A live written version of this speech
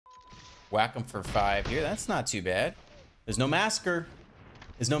Whack him for 5 here. That's not too bad. There's no Massacre.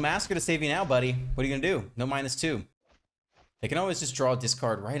 There's no Massacre to save you now, buddy. What are you gonna do? No -2. They can always just draw a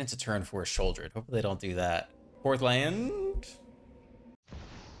discard right into turn 4 shouldered. Hopefully they don't do that. 4th land.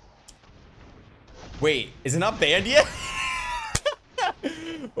 Wait, is it not banned yet?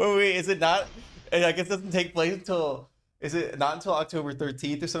 wait, is it not? I guess it doesn't take place until, is it not until October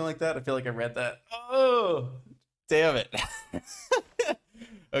 13th or something like that? I feel like I read that. Oh, damn it.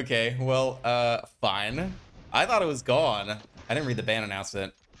 Okay, well, fine. I thought it was gone. I didn't read the ban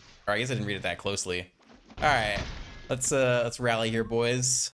announcement. Or I guess I didn't read it that closely. All right, let's rally here, boys.